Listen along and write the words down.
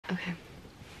Okay.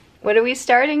 What are we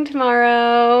starting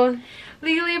tomorrow?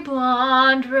 Legally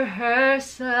Blonde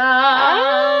rehearsal.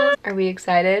 Are we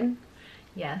excited?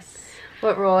 Yes.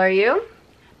 What role are you?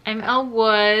 I'm Elle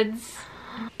Woods.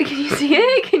 Can you see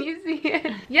it? Can you see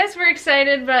it? Yes, we're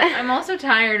excited, but I'm also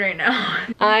tired right now.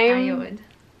 I'm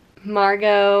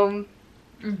Margot.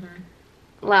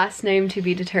 Last name to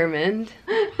be determined.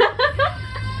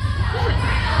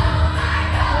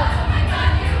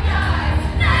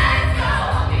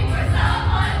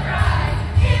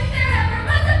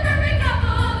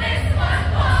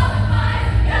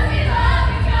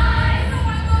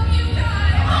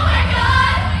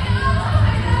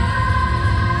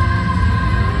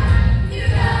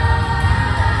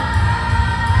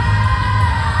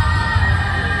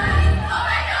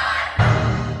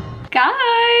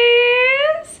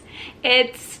 Guys,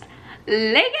 it's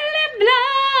Legally Blonde,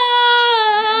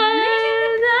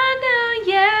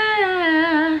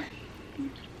 yeah.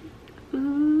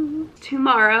 Ooh.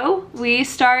 Tomorrow we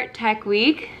start Tech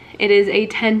Week. It is a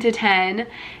 10 to 10,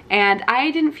 and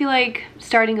I didn't feel like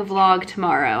starting a vlog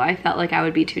tomorrow. I felt like I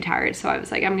would be too tired, so I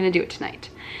was like, I'm gonna do it tonight.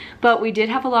 But we did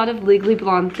have a lot of Legally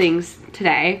Blonde things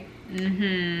today.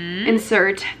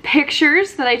 Insert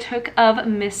pictures that I took of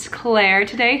Miss Claire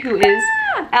today, who is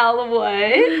Elle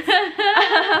Woods.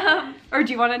 Or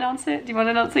do you want to announce it? Do you want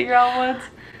to announce that you're Elle Woods?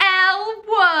 Elle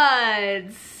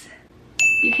Woods.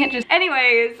 You can't just...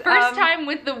 Anyways. First time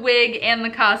with the wig and the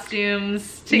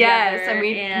costumes together. Yes, and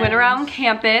we went around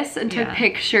campus and took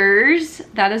pictures.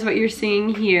 That is what you're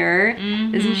seeing here.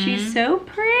 Isn't she so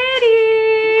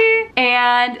pretty?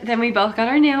 And then we both got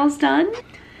our nails done.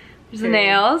 There's the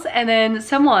nails, and then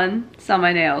someone saw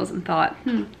my nails and thought,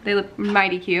 they look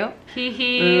mighty cute.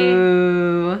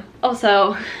 Ooh.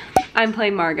 Also, I'm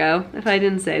playing Margot, if I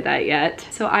didn't say that yet.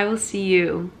 So I will see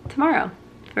you tomorrow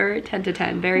for 10 to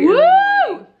 10, very early in the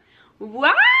morning.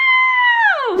 Wow!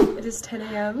 It is 10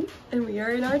 a.m. and we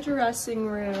are in our dressing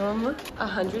room,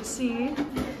 100C.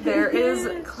 There is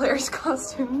Claire's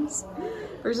costumes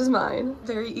versus mine,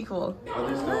 very equal.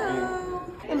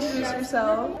 Introduce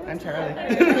yourself. I'm Charlie.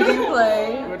 Who do you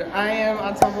play? I am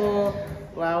Ensemble,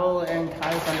 Lowell, and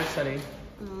Kyle's understudy.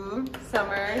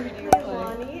 Summer, who do you play?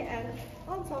 Lonnie and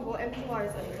Ensemble and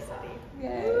Pilar's understudy.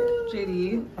 Yay.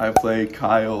 JD. I play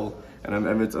Kyle, and I'm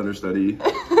Emmett's understudy.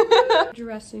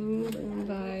 Dressing room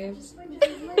vibes.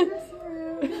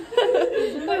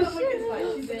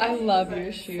 I love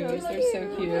your shoes, they're so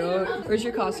cute. Where's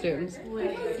your costumes?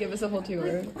 Give us a whole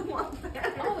tour.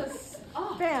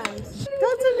 Fans.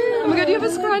 Oh my god, do you have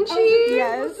a scrunchie?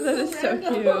 Yes. That is so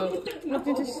cute.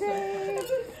 Nothing to say.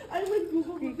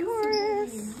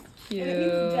 Chorus. Cute.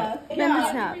 Then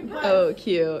the snap. Oh,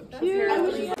 cute.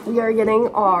 Cute. We are getting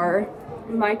our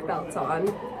mic belts on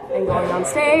and going on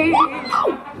stage.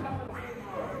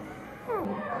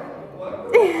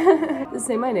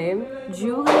 Say my name.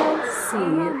 Julia C.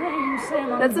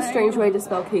 That's a strange way to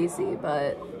spell Kacey,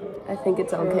 but I think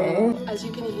it's okay. As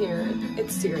you can hear,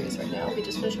 it's serious right now. We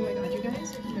just finished OmIgOd, you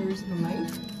guys. There's the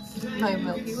mic. My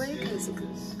Milky Way, because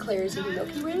Claire's eating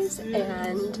Milky Ways,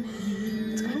 and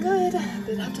it's going good.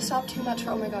 Didn't have to stop too much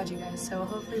for OmIgOd, you guys, so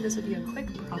hopefully this will be a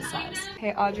quick process.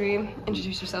 Hey, Audrey,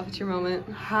 introduce yourself. It's your moment.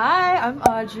 Hi, I'm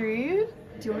Audrey.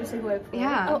 Do you want to say who I play?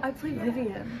 Yeah. Oh, I play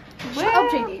Vivian. Shut up,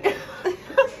 JD.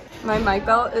 My mic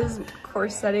belt is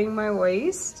corseting my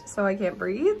waist, so I can't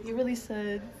breathe. You really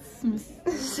said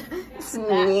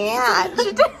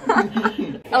Snatched.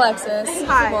 Alexis.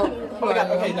 Hi.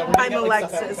 Okay, no, I'm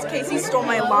Alexis. Kacey stole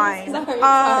my line. And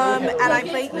I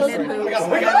play Enid Hoops.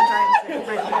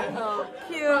 Oh,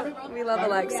 cute. We love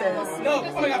Alexis. No,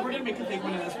 oh my god, we're gonna make a fake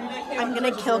one of this. I'm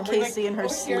gonna kill Kacey in her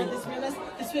sleep.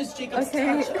 This was Jacob's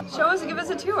Okay. touch. Show us, give us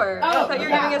a tour. I thought you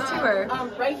were giving us a tour.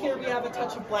 Right here we have a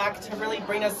touch of black to really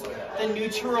bring us the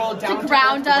neutral down To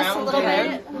ground us a little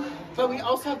bit. But we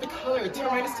also have the color to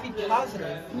remind us to be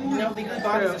positive. You know, Legally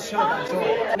Blonde is a show about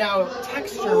joy. Now,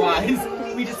 texture-wise,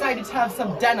 we decided to have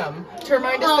some denim to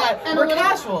remind us that we're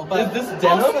casual. But is this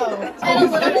denim? And a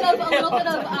little bit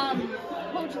of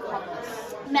what would you call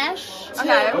this? Mesh.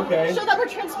 Okay. So that we're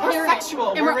transparent. We're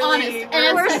sexual. And we're really, honest.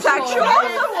 And we're sexual.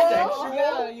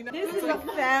 Yeah, you know. This is a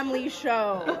family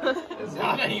show.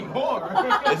 Not anymore.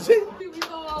 Is it?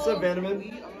 What's up,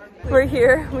 Vanderman? We're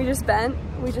here, we just bent,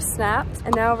 we just snapped,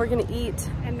 and now we're gonna eat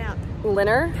And now.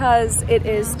 dinner because it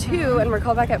is 2 and we're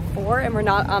called back at 4 and we're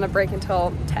not on a break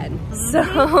until 10.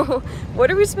 So what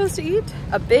are we supposed to eat?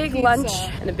 A big lunch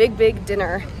and a big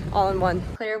dinner all in one.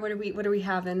 Claire, what are we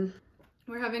having?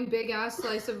 We're having big ass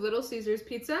slice of Little Caesars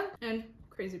pizza and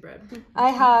crazy bread. I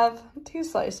have 2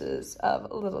 slices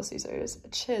of Little Caesars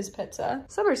cheese pizza.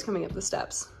 Summer's coming up the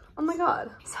steps. Oh my god.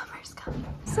 Summer's coming.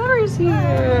 Summer's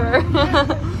here.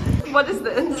 What is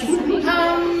this?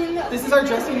 This is our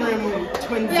dressing room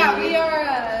twin. Yeah, we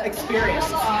are experience.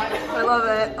 I love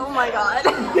it. Oh my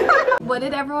god. What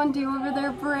did everyone do over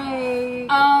their break?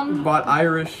 Bought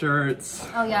Irish shirts.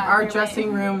 Oh yeah. Our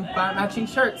dressing room bought matching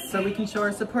shirts so we can show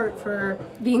our support for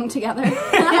Being together.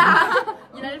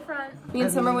 United Front. Me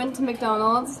and Summer went to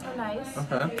McDonald's Oh nice.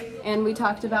 Okay. and we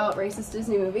talked about racist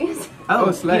Disney movies.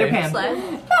 oh, Slay. Peter Pan. That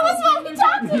was what we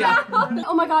talked about!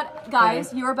 Oh my god,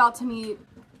 guys, you're about to meet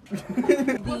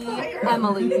the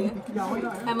Emily.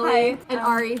 Emily and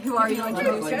Ari, who are you?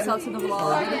 Introduce yourself to the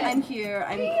vlog. I'm here.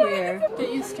 I'm queer.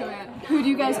 get used to it. Who do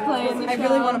you guys play in the I show?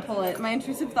 really want to pull it. My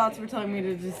intrusive thoughts were telling me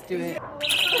to just do it.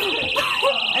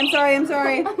 I'm sorry. I'm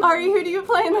sorry. Ari, who do you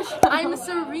play in the show? I'm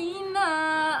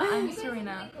Serena. I'm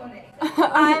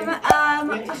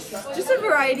just a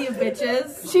variety of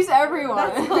bitches. She's everyone.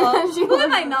 That's cool. She Who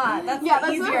am I not? That's Yeah, the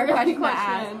that's easier the question to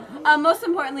question. ask. Most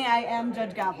importantly, I am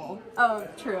Judge Gavel. Oh,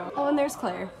 true. Oh, and there's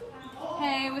Claire.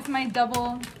 Hey, with my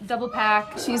double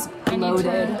pack. She's I need loaded.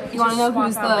 to You want to know swap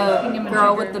who's out my the Kingdom and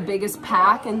girl Sugar. with the biggest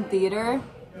pack in theater?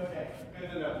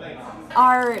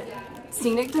 Our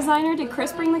scenic designer. Did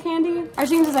Chris bring the candy? Our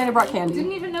scenic designer brought candy.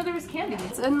 Didn't even know there was candy.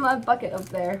 It's in the bucket up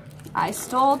there. I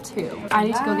stole 2. I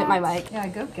need to go get my mic. Yeah,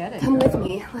 go get it. Come with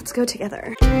me. Let's go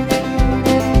together.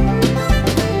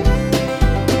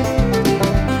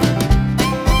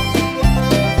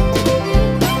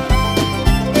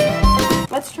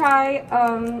 Let's try,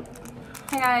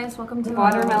 hey guys, welcome to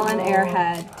Watermelon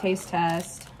Airhead Taste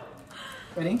Test.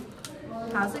 Ready?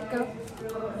 How's it go?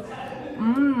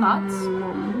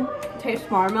 Thoughts? Tastes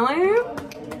marmalade.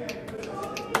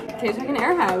 Tastes like an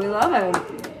airhead. We love it.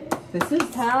 This is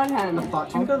 10 out of 10. thought.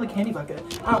 Should we go to the candy bucket?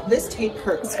 This tape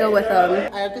hurts. Let's go with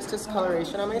them. I have this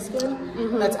discoloration on my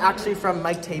skin. That's actually from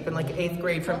mic tape in like 8th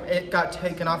grade. From it got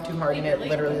taken off too hard and it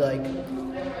literally like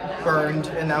burned,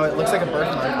 and now it looks like a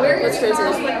birthmark. What's yours?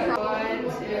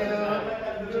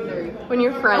 When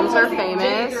your friends are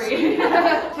famous.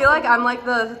 I feel like I'm like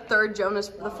the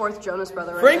 4th Jonas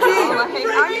brother right Frankie! now. Like,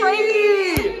 I'm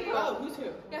Frankie! Oh, who's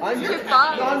who?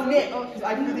 I'm Nick. Oh, because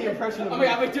I can do the impression of. Oh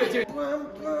yeah, wait, do it.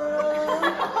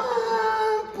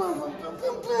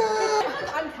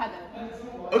 I'm Kevin.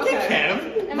 Okay,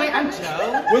 Kev. Wait, I'm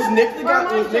Joe. Was Nick the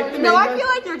guy? Was Nick the No, main I guy? feel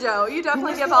like you're Joe. You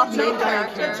definitely give off the main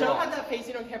character. Joe had that face,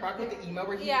 you know, Camp Rock with the emo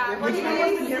where he. Yeah. where he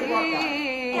was the Camp Rock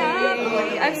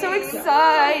guy. I'm so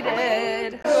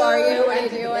excited. Who are you? What are you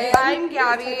doing? I'm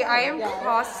Gabby. I am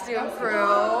costume crew.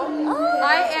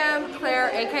 I am Claire,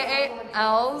 aka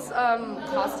Elle's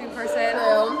costume person.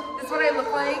 This is what I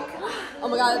look like. Oh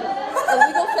my god.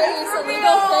 Illegal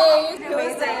face. Who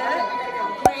is there?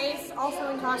 Grace, also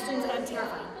in costumes and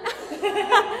terrifying.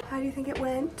 How do you think it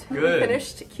went? Good. We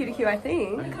finished Q to Q, I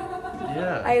think.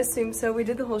 Yeah. I assume so. We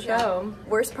did the whole show.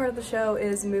 Worst part of the show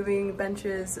is moving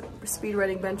benches, speed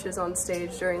running benches on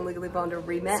stage during Legally Blonde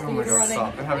Remix. Oh my god,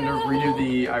 stop. I'm having to redo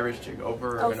the Irish jig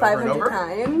over and over and 500 over.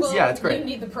 times. Yeah, it's great. You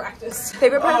need the practice.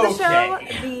 Favorite part of the show?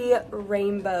 Okay. The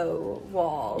rainbow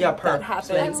wall Yeah, that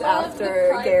happens I love the after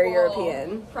Pride Gay Wall.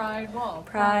 European. Pride wall.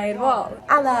 Pride wall.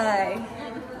 Ally.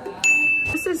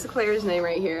 This is Claire's name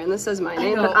right here, and this is my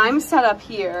name, but I'm set up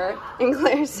here, and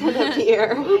Claire's set up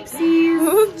here. Oopsies.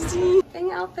 Oopsie.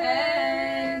 Thing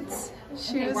outfits.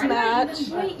 Shoes match.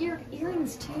 Wait, your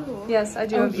earrings too. Yes, I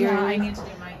do have Yeah, I earrings. need to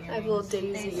do my earrings. I have little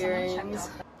daisy earrings.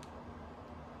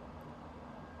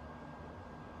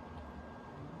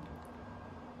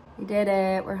 We did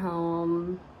it. We're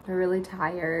home. We're really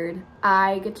tired.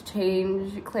 I get to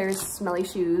change Claire's smelly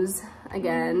shoes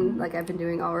again, like I've been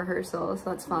doing all rehearsal, so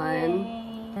that's fun.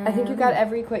 I think you got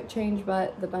every quick change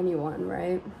but the bunny one,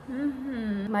 right?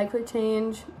 My quick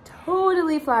change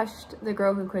totally flashed the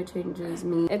girl who quick changes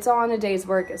me. It's on a day's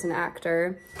work as an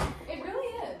actor. It really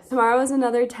is. Tomorrow is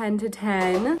another 10 to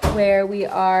 10 where we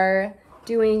are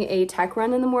doing a tech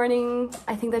run in the morning.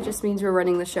 I think that just means we're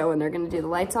running the show and they're gonna do the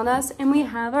lights on us, and we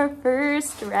have our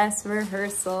first dress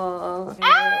rehearsal.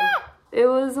 It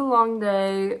was a long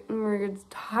day and we're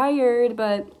tired,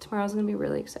 but tomorrow's gonna be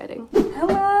really exciting.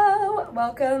 Hello,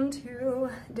 welcome to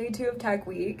day 2 of tech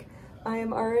week. I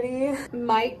am already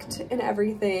mic'd and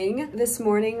everything. This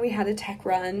morning we had a tech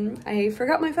run. I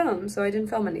forgot my phone, so I didn't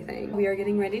film anything. We are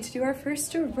getting ready to do our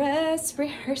first dress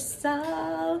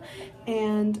rehearsal,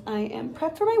 and I am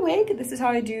prepped for my wig. This is how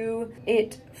I do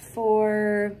it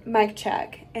for mic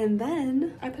check, and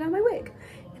then I put on my wig,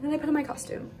 and then I put on my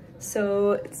costume.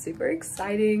 So it's super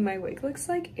exciting. My wig looks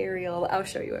like Ariel. I'll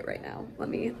show you it right now. Let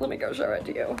me go show it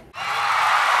to you.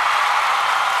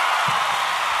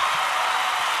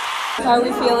 How are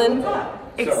we feeling?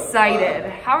 Excited.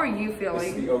 How are you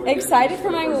feeling? Excited for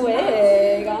my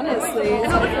wig, honestly. Look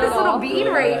at this little bead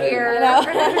right here.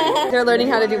 They're learning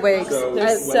how to do wigs.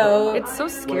 It's so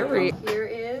scary. Here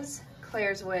is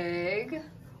Claire's wig.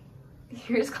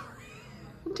 Here's Claire.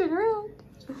 Turn around.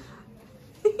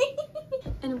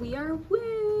 And we are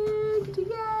wigged.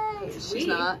 Yay! She's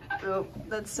not. Oh,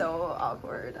 that's so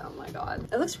awkward. Oh my god.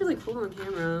 It looks really cool on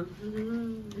camera.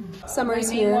 Summer's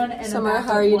here. Summer,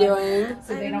 how are you doing?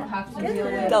 So they don't have to deal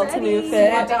with Delta new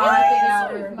fit.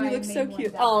 it. You look so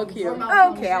cute. Oh, cute.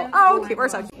 Okay. Oh, cute. We're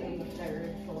so cute.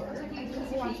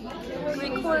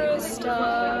 Greek chorus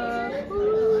stuff.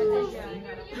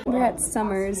 We're at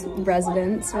Summer's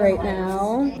residence right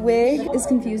now. Wig is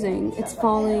confusing. It's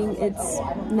falling. It's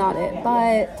not it.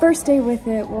 But first day with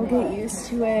it, we'll get used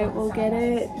to it. We'll get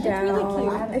it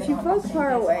down. If you poke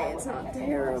far away, it's not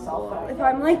terrible. If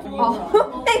I'm like,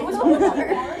 oh, it's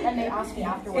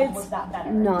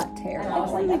not terrible.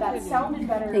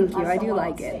 Thank you. I do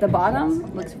like it. The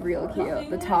bottom looks real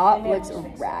cute. The top looks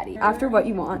ratty. After What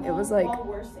You Want, it was like,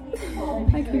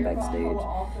 I came backstage.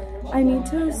 I need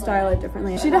to style it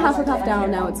differently. She did half a cuff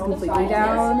down, now it's completely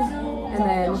down. And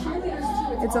then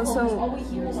it's also,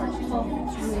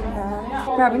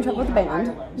 we're having trouble with the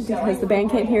band because the band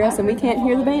can't hear us and we can't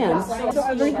hear the band. So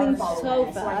everything's so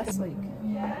fast. Like,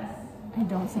 I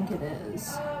don't think it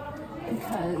is.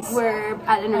 Because we're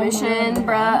at intermission,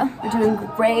 bruh. We're doing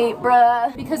great,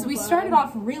 bruh. Because we started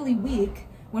off really weak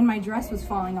when my dress was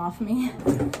falling off me.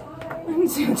 I'm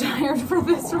too tired for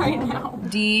this right now.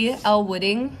 D.L.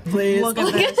 Wooding. Please. Look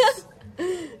at this.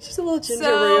 She's a little ginger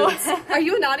roots. Are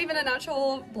you not even a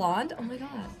natural blonde? Oh my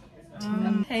god.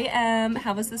 Hey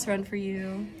how was this run for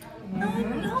you?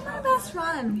 Not my best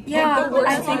run. Yeah, the worst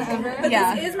I think. ever. But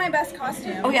yeah. this is my best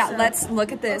costume. Oh yeah, so. let's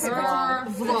look at this.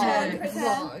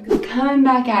 Vlog. Coming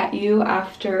back at you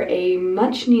after a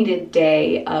much needed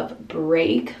day of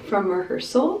break from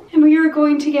rehearsal. And we are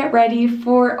going to get ready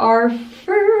for our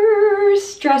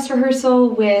first dress rehearsal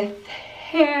with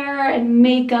hair and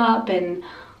makeup and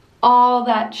all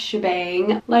that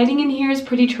shebang. Lighting in here is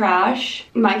pretty trash.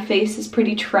 My face is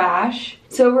pretty trash.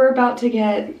 So we're about to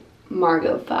get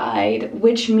Margot-fied,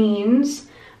 which means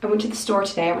I went to the store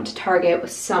today. I went to Target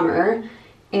with Summer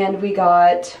and we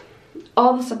got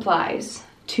all the supplies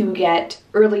to get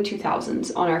early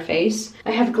 2000s on our face.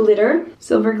 I have glitter,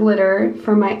 silver glitter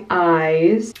for my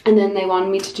eyes, and then they wanted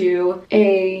me to do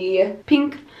a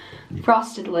pink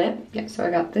frosted lip. Yeah, so I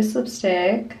got this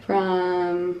lipstick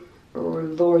from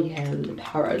L'Oreal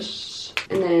Paris.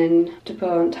 And then to put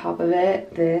on top of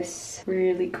it, this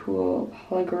really cool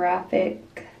holographic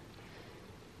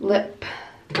lip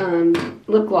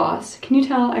gloss. Can you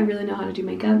tell I really know how to do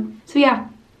makeup? So yeah,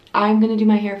 I'm gonna do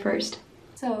my hair first.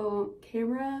 So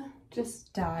camera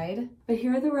just died, but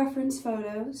here are the reference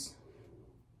photos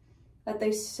that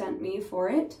they sent me for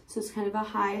it. So it's kind of a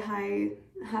high,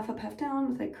 half a puff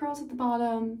down with like curls at the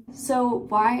bottom. So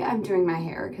why I'm doing my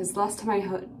hair, because last time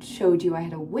I showed you I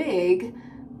had a wig,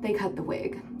 they cut the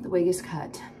wig. The wig is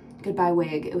cut. Goodbye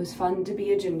wig. It was fun to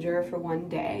be a ginger for one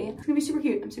day. It's gonna be super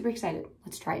cute. I'm super excited.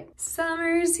 Let's try it.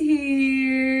 Summer's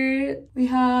here. We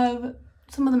have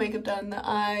some of the makeup done. The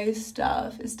eye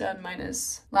stuff is done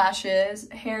minus lashes.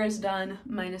 Hair is done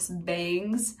minus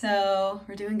bangs. So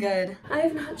we're doing good. I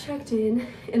have not checked in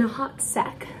a hot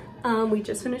sec. We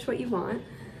just finished What You Want.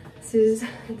 This is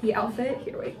the outfit.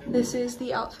 Here, wait. This is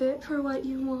the outfit for What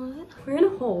You Want. We're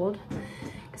gonna hold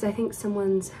because I think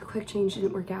someone's quick change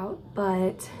didn't work out,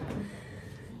 but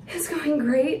it's going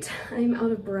great. I'm out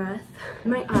of breath.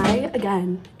 My eye,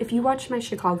 again, if you watch my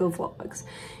Chicago vlogs,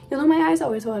 you'll know my eyes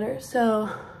always water, so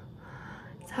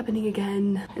it's happening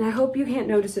again. And I hope you can't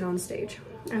notice it on stage.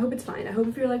 I hope it's fine. I hope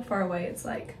if you're like far away, it's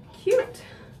like cute.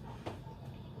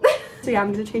 So yeah,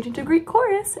 I'm gonna change into Greek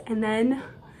chorus and then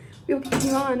we'll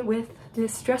continue on with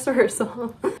this dress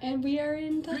rehearsal. And we are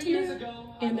in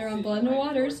Delta and they're on Blood and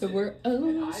Water, so we're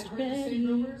almost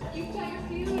ready.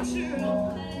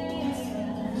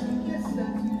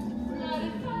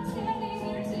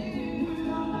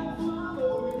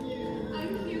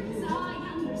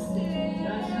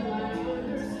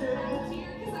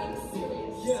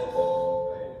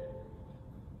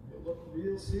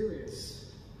 Real serious.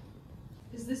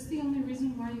 Is this the only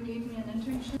reason why you gave me an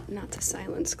internship? Not to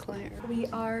silence Claire. We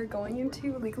are going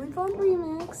into Legally Blonde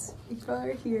Remix. You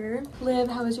are here. Liv,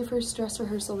 how was your first dress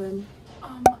rehearsal then?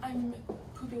 I'm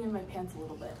pooping in my pants a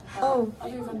little bit. Oh.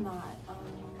 Other than that,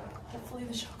 hopefully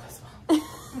the show goes well.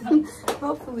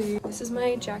 Hopefully. This is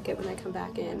my jacket when I come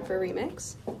back in for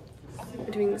Remix.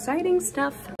 We're doing exciting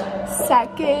stuff.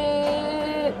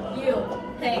 Second. You.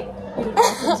 Hey.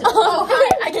 Oh,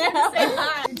 hi. I can't say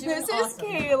hi. This is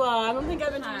Kayla. I don't think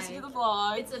I've introduced you to the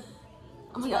vlog. It's a.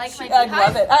 Oh my Like gosh, my I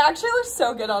love it. I actually look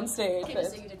so good on stage. Okay,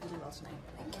 so you did really well tonight.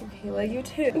 Thank you, Kayla. You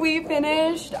too. We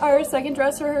finished our second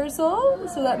dress rehearsal,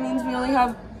 so that means we only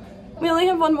have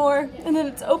one more, and then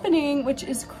it's opening, which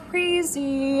is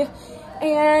crazy.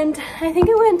 And I think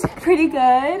it went pretty good.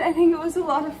 I think it was a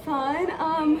lot of fun.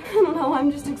 I don't know,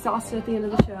 I'm just exhausted at the end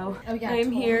of the show. Oh yeah,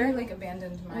 I'm here like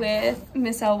abandoned with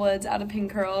Miss Elwood's out of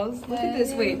pink curls. Look at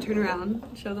this. Wait, turn around.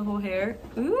 Show the whole hair.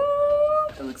 Ooh,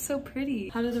 it looks so pretty.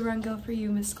 How did the run go for you,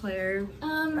 Miss Claire?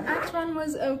 Act 1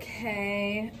 was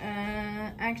okay.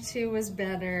 Act 2 was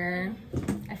better.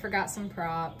 I forgot some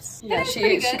props. Yeah,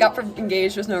 she got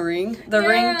engaged with no ring. The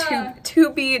ring to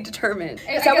be determined.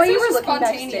 Is that why you were looking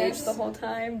backstage the whole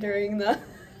time during the?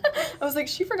 I was like,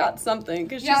 she forgot something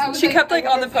because she kept like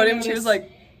on the podium. She was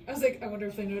like. I was like, I wonder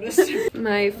if they noticed.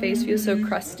 My face feels so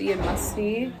crusty and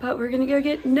musty, but we're gonna go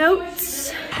get notes.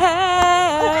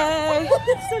 Hey!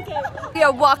 It's okay. We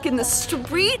are walking the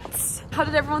streets. How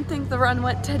did everyone think the run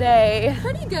went today?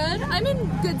 Pretty good. I'm in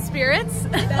good spirits. Oh,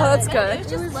 that's good. It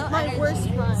was just low my worst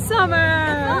run.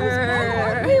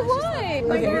 Summer! Wait, why?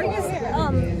 My hair is,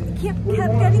 kept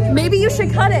getting. Maybe you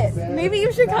should cut it. Maybe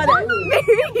you should cut it.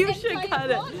 Maybe you should cut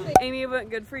it. Amy, but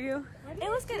good for you? It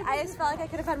was good. I just felt like I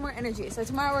could have had more energy. So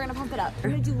tomorrow we're gonna pump it up.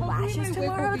 We're gonna do lashes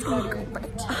tomorrow. It's gonna be great.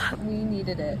 We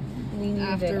needed it. We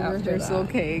needed it after rehearsal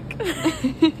cake.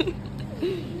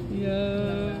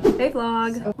 Yeah. Hey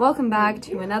vlog. Welcome back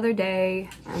to another day,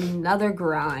 another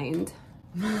grind.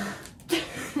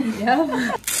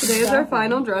 Yeah. Today is our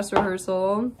final dress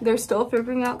rehearsal. They're still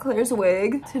figuring out Claire's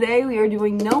wig. Today we are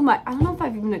doing no mic. I don't know if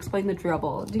I've even explained the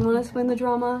dribble. Do you want to explain the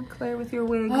drama, Claire, with your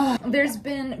wig? There's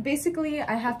been, basically,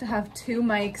 I have to have 2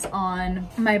 mics on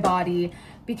my body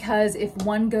because if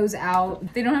one goes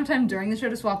out, they don't have time during the show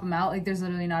to swap them out. Like, there's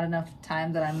literally not enough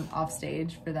time that I'm off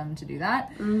stage for them to do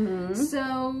that.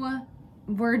 So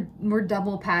we're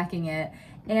double packing it.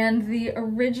 And the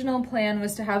original plan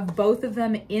was to have both of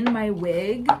them in my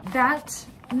wig. That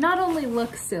not only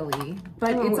looks silly,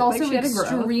 but it's also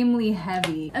extremely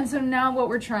heavy. And so now what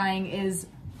we're trying is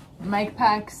mic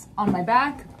packs on my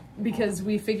back, because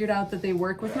we figured out that they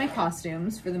work with my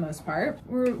costumes for the most part.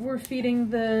 We're feeding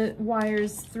the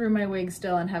wires through my wig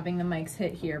still and having the mics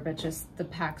hit here, but just the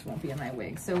packs won't be in my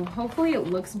wig. So hopefully it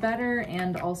looks better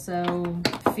and also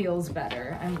feels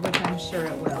better, which I'm sure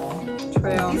it will.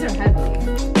 True. These are heavy.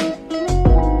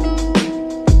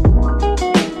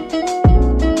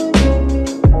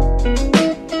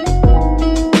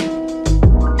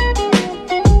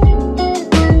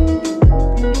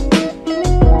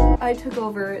 I took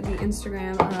over the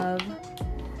Instagram of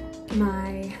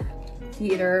my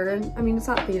theater. I mean, it's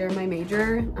not theater, my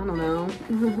major. I don't know.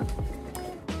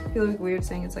 I feel like weird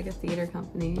saying it's like a theater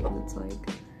company. It's like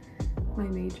my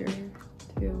major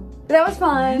too. But that was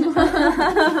fun.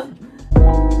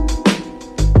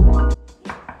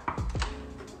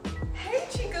 Hey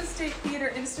Chico State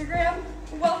Theater Instagram.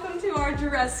 Welcome to our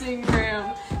dressing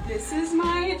room. This is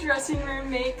my dressing room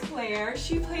mate, Claire.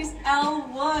 She plays Elle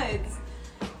Woods.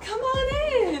 Come on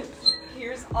in.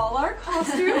 Here's all our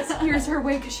costumes. Here's her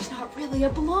wig because she's not really a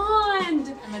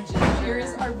blonde. I'm a ginger.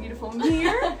 Here's our beautiful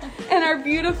mirror and our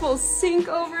beautiful sink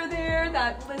over there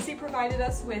that Lizzie provided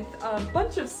us with a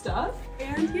bunch of stuff.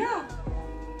 And yeah.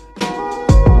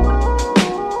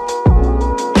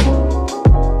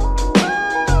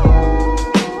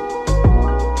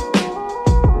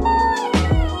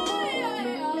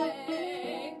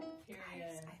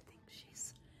 Guys, I think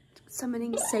she's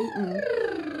summoning Satan.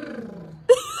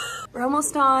 We're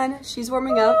almost done. She's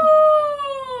warming up.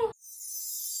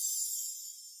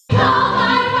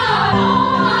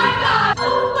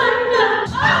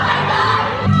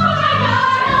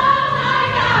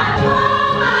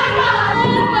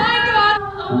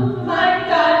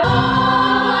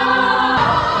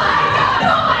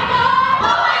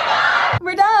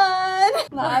 We're done.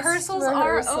 Rehearsals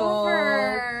are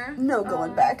over. No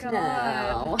going back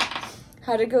now.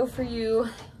 How'd it go for you,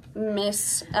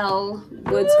 Miss Elle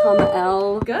Woods,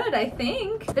 Elle? Good, I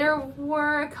think. There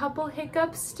were a couple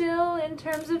hiccups still in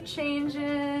terms of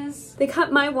changes. They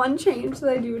cut my one change that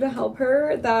I do to help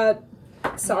her that,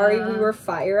 sorry, we were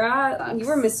fire at. You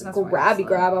were Miss Grabby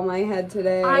Grab on my head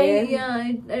today.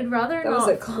 I'd rather that not. was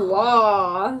a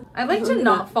claw. I'd like to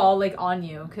not fall like on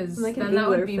you, because like then that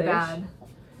would be bad.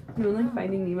 You know, like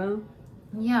Finding Nemo?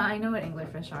 Yeah, I know what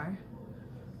anglerfish are.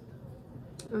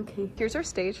 Okay. Here's our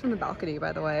stage from the balcony,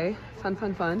 by the way. Fun,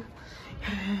 fun, fun.